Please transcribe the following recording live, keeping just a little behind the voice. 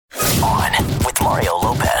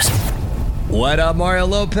What up, Mario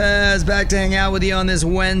Lopez? Back to hang out with you on this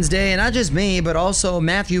Wednesday. And not just me, but also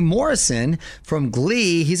Matthew Morrison from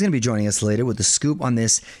Glee. He's going to be joining us later with the scoop on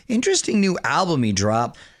this interesting new album he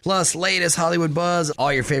dropped. Plus, latest Hollywood buzz,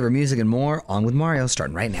 all your favorite music and more. On with Mario,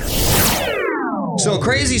 starting right now. So,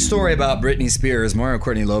 crazy story about Britney Spears. Mario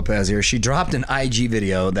Courtney Lopez here. She dropped an IG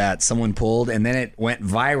video that someone pulled, and then it went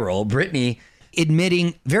viral. Britney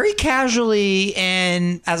admitting very casually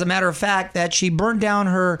and as a matter of fact that she burned down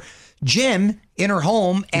her gym in her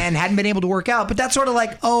home and hadn't been able to work out. But that's sort of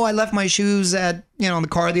like, oh, I left my shoes at, in the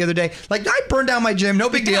car the other day. Like, I burned down my gym. No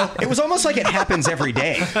big deal. It was almost like it happens every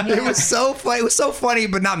day. It was so funny. It was so funny,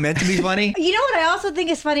 but not meant to be funny. You know what I also think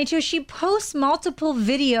is funny, too? She posts multiple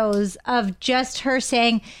videos of just her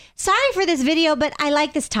saying, sorry for this video, but I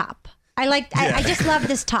like this top. I just love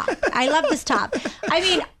this top. I love this top. I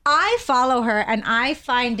mean, I follow her and I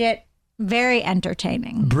find it very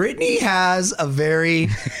entertaining. Britney has a very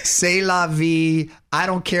c'est la vie, I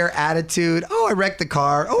don't care attitude. Oh, I wrecked the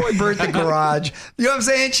car. Oh, I burnt the garage. You know what I'm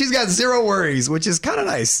saying? She's got zero worries, which is kind of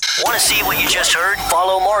nice. Want to see what you just heard?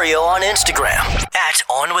 Follow Mario on Instagram at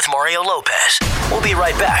 @OnWithMarioLopez. We'll be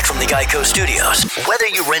right back from the Geico Studios. Whether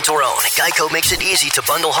you rent or own, Geico makes it easy to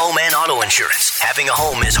bundle home and auto insurance. Having a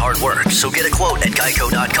home is hard work, so get a quote at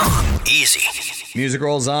Geico.com. Easy. Music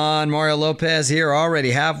rolls on. Mario Lopez here,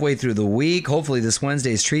 already halfway through the week. Hopefully this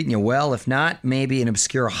Wednesday is treating you well. If not, maybe an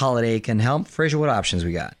obscure holiday can help. Fraser, what options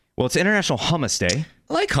we got? Well, it's International Hummus Day.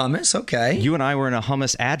 I like hummus. Okay. You and I were in a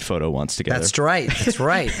hummus ad photo once together. That's right. That's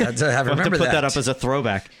right. I remember that. We'll have to put that up as a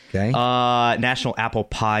throwback. Okay. National Apple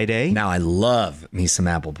Pie Day. Now, I love me some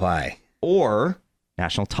apple pie. Or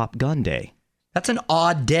National Top Gun Day. That's an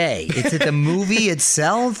odd day. Is it the movie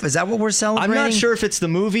itself? Is that what we're celebrating? I'm not sure if it's the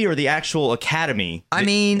movie or the actual Academy. I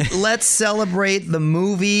mean, let's celebrate the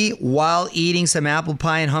movie while eating some apple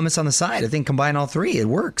pie and hummus on the side. I think combine all three, it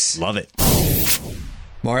works. Love it.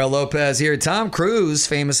 Mario Lopez here. Tom Cruise,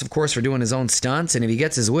 famous, of course, for doing his own stunts. And if he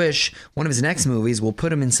gets his wish, one of his next movies will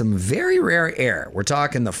put him in some very rare air. We're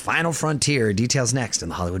talking The Final Frontier. Details next in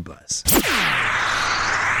the Hollywood Buzz.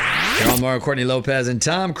 You're on Mario Courtney Lopez, and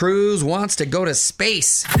Tom Cruise wants to go to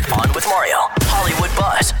space. On with Mario, Hollywood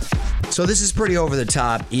Buzz. So this is pretty over the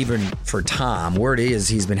top, even for Tom. Word is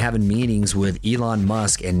he's been having meetings with Elon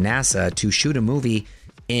Musk and NASA to shoot a movie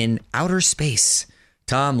in outer space.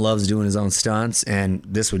 Tom loves doing his own stunts, and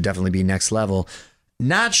this would definitely be next level.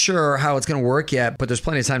 Not sure how it's going to work yet, but there's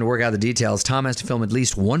plenty of time to work out the details. Tom has to film at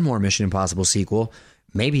least one more Mission Impossible sequel,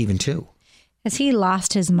 maybe even two. Has he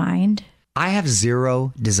lost his mind? I have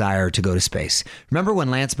zero desire to go to space. Remember when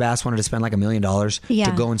Lance Bass wanted to spend like $1 million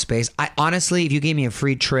to go in space? I honestly, if you gave me a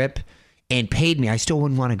free trip and paid me, I still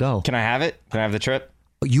wouldn't want to go. Can I have it? Can I have the trip?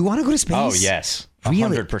 You want to go to space? Oh, yes.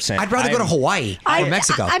 Really? 100%. I'd rather go to Hawaii or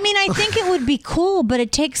Mexico. I mean, I think it would be cool, but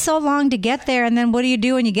it takes so long to get there. And then what do you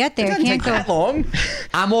do when you get there? It doesn't take that long.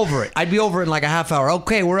 I'm over it. I'd be over it in like a half hour.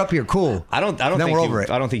 Okay, we're up here. Cool. I don't then think we're over it.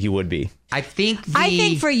 I don't think you would be. I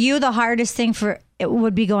think for you, the hardest thing it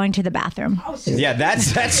would be going to the bathroom. Yeah,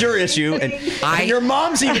 that's your issue, and your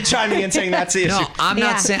mom's even chiming in saying that's the issue. No, I'm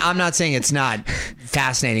not saying it's not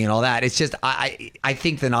fascinating and all that. It's just I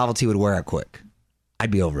think the novelty would wear out quick.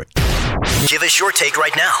 I'd be over it. Give us your take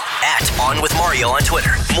right now at On With Mario on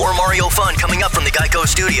Twitter. More Mario fun coming up from the Geico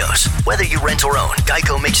Studios. Whether you rent or own,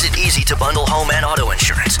 Geico makes it easy to bundle home and auto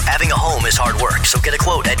insurance. Having a home is hard work, so get a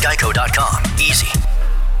quote at Geico.com. Easy.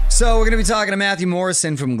 So we're going to be talking to Matthew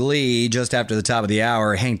Morrison from Glee just after the top of the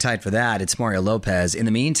hour. Hang tight for that. It's Mario Lopez. In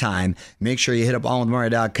the meantime, make sure you hit up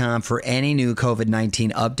onwithmario.com for any new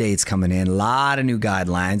COVID-19 updates coming in. A lot of new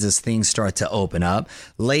guidelines as things start to open up.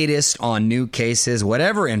 Latest on new cases,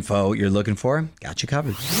 whatever info you're looking for, got you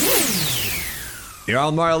covered. You're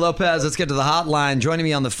on Mario Lopez. Let's get to the hotline. Joining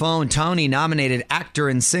me on the phone, Tony-nominated actor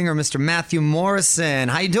and singer, Mr. Matthew Morrison.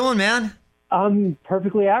 How you doing, man? I'm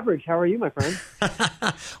perfectly average. How are you, my friend?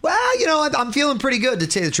 Well, I'm feeling pretty good, to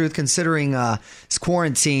tell you the truth, considering this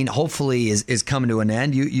quarantine hopefully is coming to an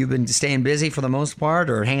end. You've been staying busy for the most part,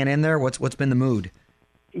 or hanging in there? What's been the mood?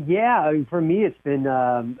 Yeah, I mean, for me, it's been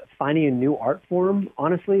finding a new art form.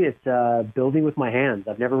 Honestly, it's building with my hands.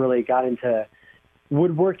 I've never really got into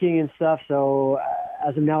woodworking and stuff, so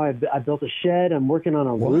as of now, I built a shed. I'm working on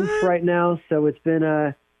a roof right now, so it's been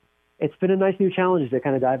a nice new challenge to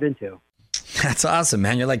kind of dive into. That's awesome,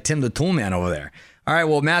 man. You're like Tim the Tool Man over there. All right,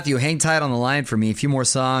 well, Matthew, hang tight on the line for me. A few more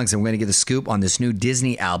songs, and we're going to get the scoop on this new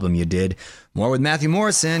Disney album you did. More with Matthew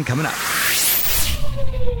Morrison coming up.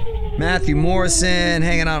 Matthew Morrison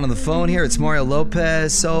hanging out on the phone here. It's Mario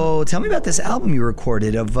Lopez. So tell me about this album you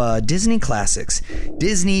recorded of Disney classics.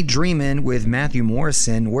 Disney Dreamin' with Matthew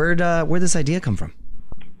Morrison. Where'd this idea come from?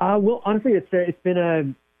 Well, honestly, it's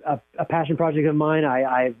been a passion project of mine.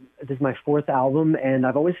 This is my 4th album, and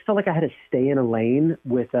I've always felt like I had to stay in a lane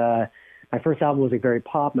with, my first album was like very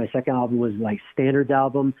pop. My second album was like standards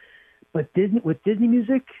album, but with Disney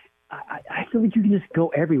music, I feel like you can just go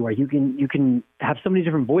everywhere. You can have so many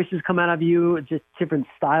different voices come out of you, just different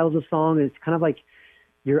styles of song. It's kind of like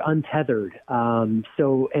you're untethered. And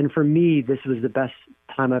for me, this was the best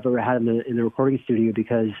time I've ever had in the recording studio,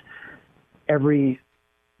 because every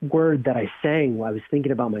word that I sang, I was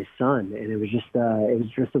thinking about my son, and it was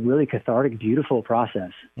just a really cathartic, beautiful process.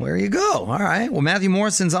 There you go. All right. Well, Matthew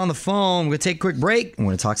Morrison's on the phone. We're going to take a quick break. We're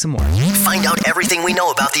going to talk some more. Find out everything we know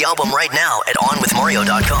about the album right now at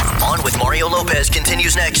OnWithMario.com. On with Mario Lopez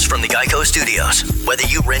continues next from the Geico Studios. Whether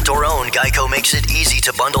you rent or own, Geico makes it easy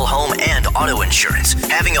to bundle home and auto insurance.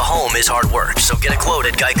 Having a home is hard work, so get a quote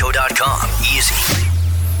at Geico.com. Easy.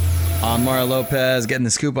 I'm Mario Lopez, getting the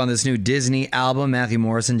scoop on this new Disney album Matthew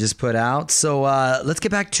Morrison just put out. So let's get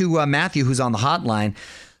back to Matthew, who's on the hotline.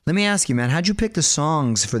 Let me ask you, man, how'd you pick the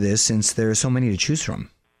songs for this, since there are so many to choose from?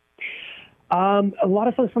 A lot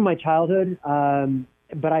of songs from my childhood,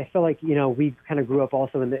 but I feel like, we kind of grew up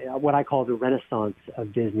also in what I call the Renaissance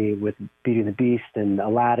of Disney, with Beauty and the Beast and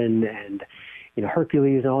Aladdin and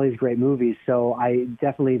Hercules and all these great movies. So I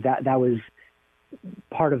definitely that was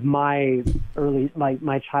part of my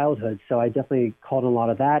my childhood. So I definitely called on a lot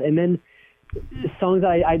of that. And then songs that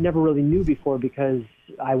I never really knew before, because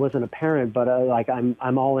I wasn't a parent, but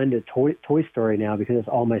I'm all into Toy Story now, because it's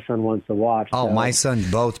all my son wants to watch. Oh, so. My son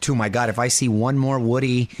both too. My God, if I see one more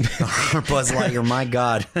Woody or Buzz Lightyear, my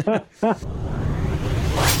God.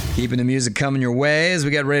 Keeping the music coming your way as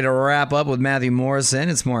we get ready to wrap up with Matthew Morrison.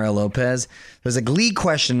 It's Mario Lopez. There's a Glee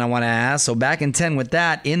question I want to ask, so back in 10 with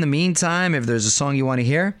that. In the meantime, if there's a song you want to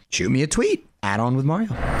hear, shoot me a tweet. Add on with Mario.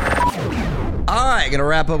 All right, going to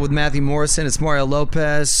wrap up with Matthew Morrison. It's Mario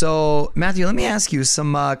Lopez. So, Matthew, let me ask you,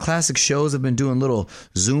 some classic shows have been doing little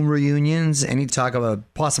Zoom reunions. Any talk of a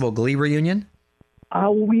possible Glee reunion?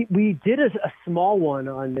 We did a small one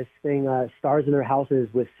on this thing, Stars in Their Houses,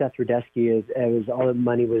 with Seth Rudetsky. It was all the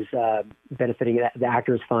money was benefiting the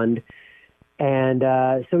Actors Fund. And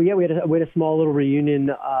we had a small little reunion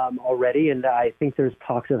already, and I think there's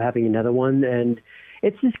talks of having another one. And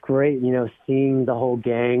it's just great, seeing the whole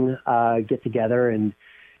gang get together and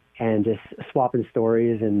just swapping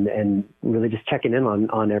stories and really just checking in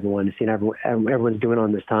on everyone, seeing everyone's doing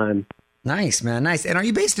on this time. Nice, man. Nice. And are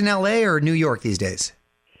you based in L.A. or New York these days?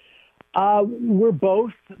 We're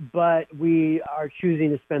both, but we are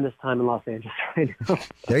choosing to spend this time in Los Angeles right now.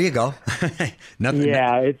 There you go. Nothing.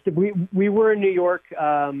 Yeah, we were in New York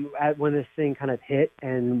when this thing kind of hit,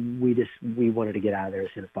 and we wanted to get out of there as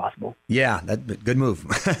soon as possible. Yeah, good move.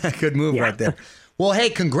 Good move right there. Well,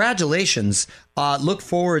 hey, congratulations. Look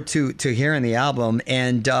forward to hearing the album.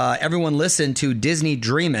 And everyone listen to Disney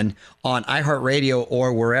Dreamin' on iHeartRadio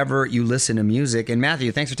or wherever you listen to music. And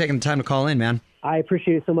Matthew, thanks for taking the time to call in, man. I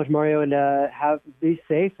appreciate it so much, Mario, and be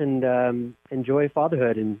safe and enjoy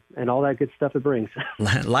fatherhood and all that good stuff it brings.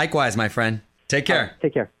 Likewise, my friend. Take care.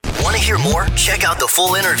 Take care. Want to hear more? Check out the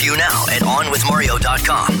full interview now at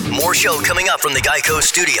OnWithMario.com. More show coming up from the Geico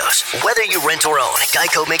Studios. Whether you rent or own,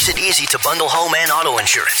 Geico makes it easy to bundle home and auto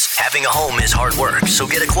insurance. Having a home is hard work, so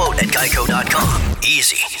get a quote at Geico.com.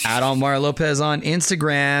 Easy. Add on Mario Lopez on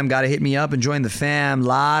Instagram. Got to hit me up and join the fam.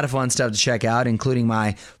 Lot of fun stuff to check out, including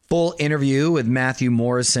my full interview with Matthew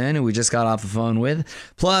Morrison, who we just got off the phone with.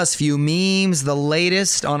 Plus, few memes, the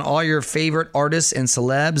latest on all your favorite artists and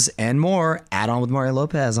celebs, and more. Add on with Mario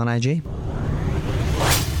Lopez on IG.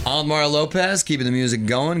 On Mario Lopez, keeping the music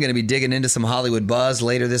going. Going to be digging into some Hollywood buzz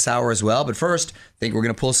later this hour as well. But first, I think we're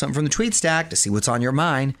going to pull something from the tweet stack to see what's on your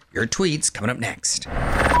mind. Your tweets coming up next.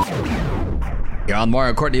 You're on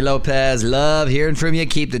Mario. Courtney Lopez. Love hearing from you.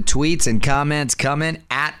 Keep the tweets and comments coming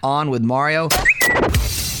at On With Mario.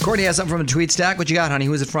 Courtney has something from the tweet stack. What you got, honey?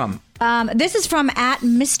 Who's it from? This is from at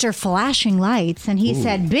Mr. Flashing Lights, and he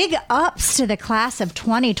said, big ups to the class of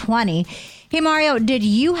 2020. Hey, Mario, did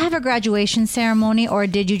you have a graduation ceremony, or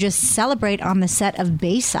did you just celebrate on the set of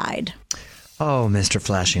Bayside? Oh, Mr.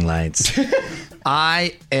 Flashing Lights.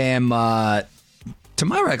 I am, to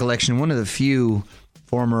my recollection, one of the few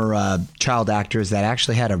former child actors that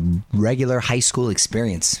actually had a regular high school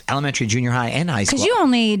experience, elementary, junior high, and high school. Because you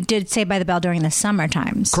only did Saved by the Bell during the summer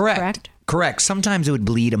times, correct? Correct. Sometimes it would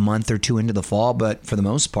bleed a month or two into the fall, but for the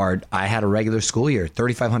most part, I had a regular school year.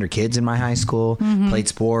 3,500 kids in my high school, played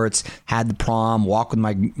sports, had the prom, walked with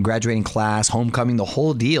my graduating class, homecoming, the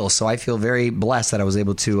whole deal. So I feel very blessed that I was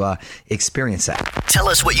able to experience that. Tell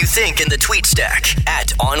us what you think in the tweet stack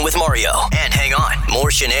at On With Mario. And hang on,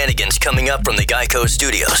 more shenanigans coming up from the Geico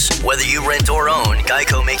Studios. Whether you rent or own,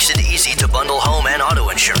 Geico makes it easy to bundle home and auto auto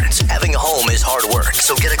insurance. Having a home is hard work,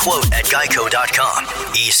 so get a quote at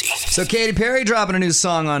geico.com. Easy. So Katy Perry dropping a new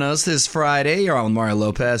song on us this Friday. You're on with Mario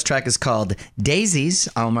Lopez. Track is called Daisies.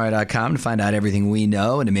 On Mario.com to find out everything we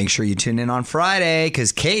know and to make sure you tune in on Friday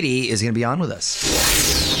because Katy is going to be on with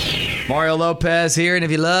us. Mario Lopez here, and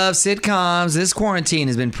if you love sitcoms, this quarantine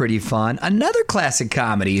has been pretty fun. Another classic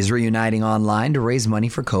comedy is reuniting online to raise money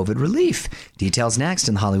for COVID relief. Details next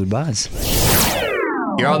in the Hollywood Buzz.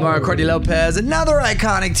 You're on Mario Courtney Lopez. Another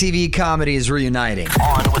iconic TV comedy is reuniting.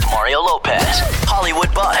 On with Mario Lopez,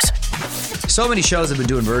 Hollywood Buzz. So many shows have been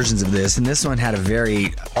doing versions of this, and this one had a very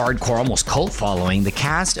hardcore, almost cult following. The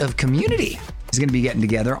cast of Community is going to be getting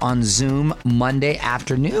together on Zoom Monday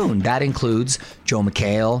afternoon. That includes Joel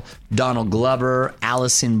McHale, Donald Glover,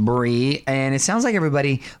 Allison Brie, and it sounds like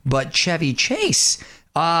everybody but Chevy Chase.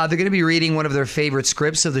 They're going to be reading one of their favorite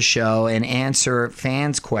scripts of the show and answer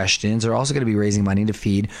fans' questions. They're also going to be raising money to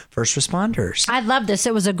feed first responders. I love this.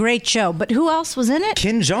 It was a great show. But who else was in it?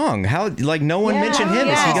 Ken Jeong. How, no one mentioned him.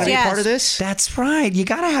 Is he going to be a part of this? That's right. You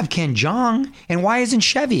got to have Ken Jeong. And why isn't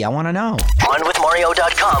Chevy? I want to know.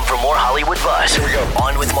 OnWithMario.com for more Hollywood buzz. Here we go.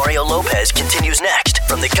 On with Mario Lopez continues next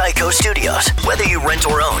from the Geico Studios. Whether you rent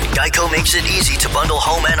or own, Geico makes it easy to bundle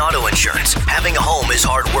home and auto insurance. Having a home is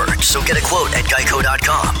hard work, so get a quote at Geico.com.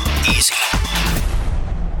 Easy.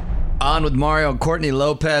 On with Mario, Courtney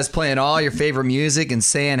Lopez playing all your favorite music and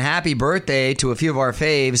saying happy birthday to a few of our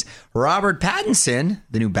faves. Robert Pattinson,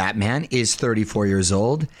 the new Batman, is 34 years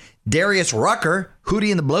old. Darius Rucker, Hootie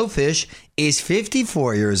and the Blowfish, is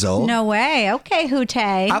 54 years old. No way. Okay,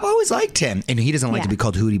 Hootie. I've always liked him. And he doesn't like to be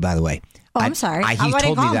called Hootie, by the way. Oh, I'm sorry. He I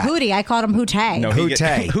told me call him that. Hootie. I called him Hootie. No,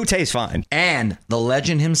 Hootie. Hootie's fine. And the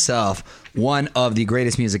legend himself, one of the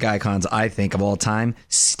greatest music icons, I think, of all time,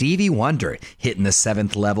 Stevie Wonder, hitting the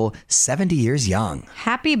 7th level, 70 years young.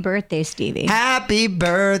 Happy birthday, Stevie. Happy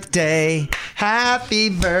birthday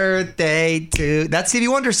to... That's Stevie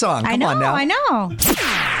Wonder's song. Come on now. I know.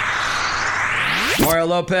 Mario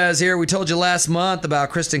Lopez here. We told you last month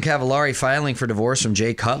about Kristen Cavallari filing for divorce from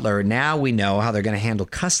Jay Cutler. Now we know how they're going to handle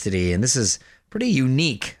custody, and this is a pretty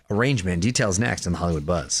unique arrangement. Details next in the Hollywood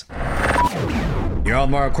Buzz. You're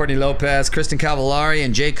on Mario Courtney Lopez. Kristen Cavallari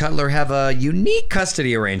and Jay Cutler have a unique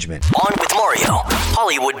custody arrangement. On with Mario,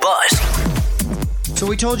 Hollywood Buzz. So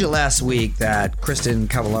we told you last week that Kristen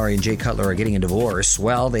Cavallari and Jay Cutler are getting a divorce.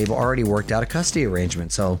 Well, they've already worked out a custody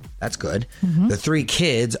arrangement, so that's good. Mm-hmm. The 3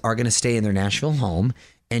 kids are going to stay in their Nashville home,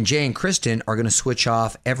 and Jay and Kristen are going to switch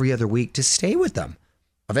off every other week to stay with them.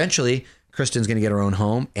 Eventually, Kristen's going to get her own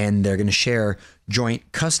home, and they're going to share joint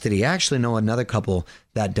custody. I actually know another couple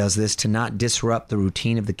that does this to not disrupt the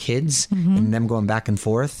routine of the kids and them going back and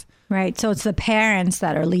forth. Right, so it's the parents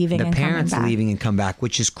that are leaving and coming back. The parents leaving and come back,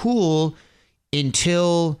 which is cool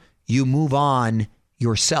until you move on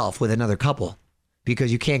yourself with another couple. Because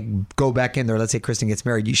you can't go back in there. Let's say Kristen gets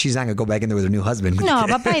married. She's not going to go back in there with her new husband. No,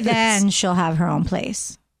 but by then she'll have her own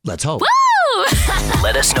place. Let's hope.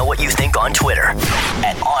 Let us know what you think on Twitter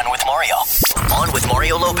at On With Mario. On with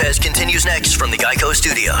Mario Lopez continues next from the Geico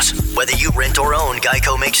Studios. Whether you rent or own,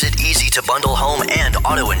 Geico makes it easy to bundle home and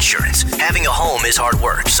auto insurance. Having a home is hard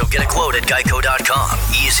work, so get a quote at Geico.com.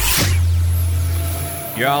 Easy.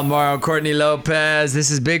 You're on Mario Courtney Lopez.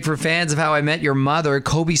 This is big for fans of How I Met Your Mother.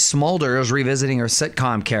 Kobe Smolder is revisiting her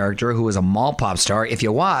sitcom character, who was a mall pop star. If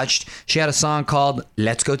you watched, she had a song called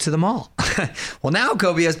Let's Go to the Mall. Well, now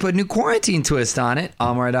Kobe has put a new quarantine twist on it.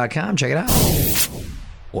 On Mario.com. Check it out.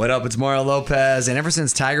 What up? It's Mario Lopez. And ever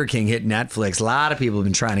since Tiger King hit Netflix, a lot of people have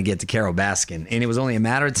been trying to get to Carole Baskin. And it was only a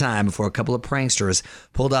matter of time before a couple of pranksters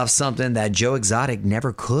pulled off something that Joe Exotic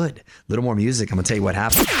never could. A little more music. I'm going to tell you what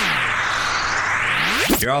happened.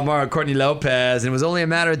 You're on Mario Courtney Lopez, and it was only a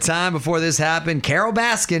matter of time before this happened. Carole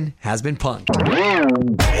Baskin has been punked.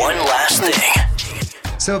 One last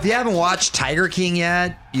thing. So if you haven't watched Tiger King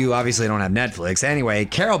yet, you obviously don't have Netflix. Anyway,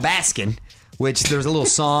 Carole Baskin, which there's a little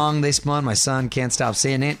song they spun. My son can't stop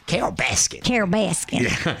saying it. Carole Baskin. Carole Baskin.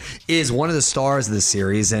 Yeah, is one of the stars of this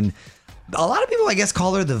series, and a lot of people, I guess,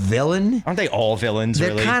 call her the villain. Aren't they all villains, They're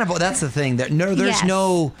really? kind of, that's the thing. There's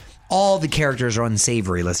no... All the characters are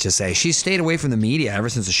unsavory, let's just say. She stayed away from the media ever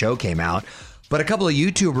since the show came out. But a couple of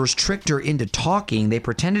YouTubers tricked her into talking. They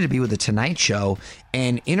pretended to be with The Tonight Show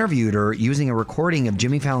and interviewed her using a recording of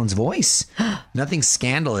Jimmy Fallon's voice. Nothing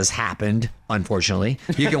scandalous happened, unfortunately.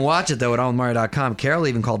 You can watch it, though, at onmario.com. Carole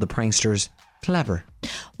even called the pranksters clever.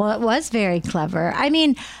 Well, it was very clever. I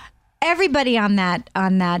mean, everybody on that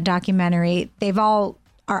documentary, they've all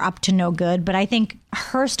are up to no good, but I think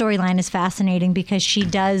her storyline is fascinating because she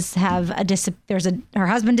does have her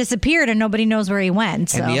husband disappeared and nobody knows where he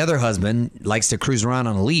went. So. And the other husband likes to cruise around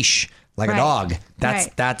on a leash like a Right. dog.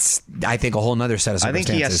 Right. That's I think a whole nother set of I circumstances.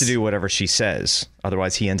 think he has to do whatever she says.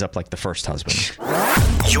 Otherwise, he ends up like the first husband.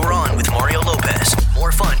 You're on with Mario Lopez.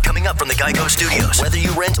 More fun coming up from the Geico Studios. Whether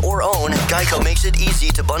you rent or own, Geico makes it easy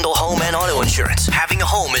to bundle home and auto insurance. Having a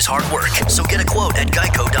home is hard work, so get a quote at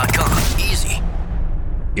geico.com. Easy.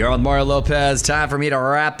 You're on with Mario Lopez. Time for me to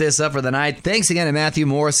wrap this up for the night. Thanks again to Matthew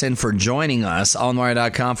Morrison for joining us on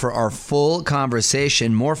Mario.com for our full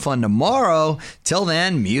conversation. More fun tomorrow. Till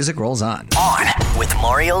then, music rolls on. On with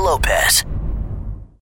Mario Lopez.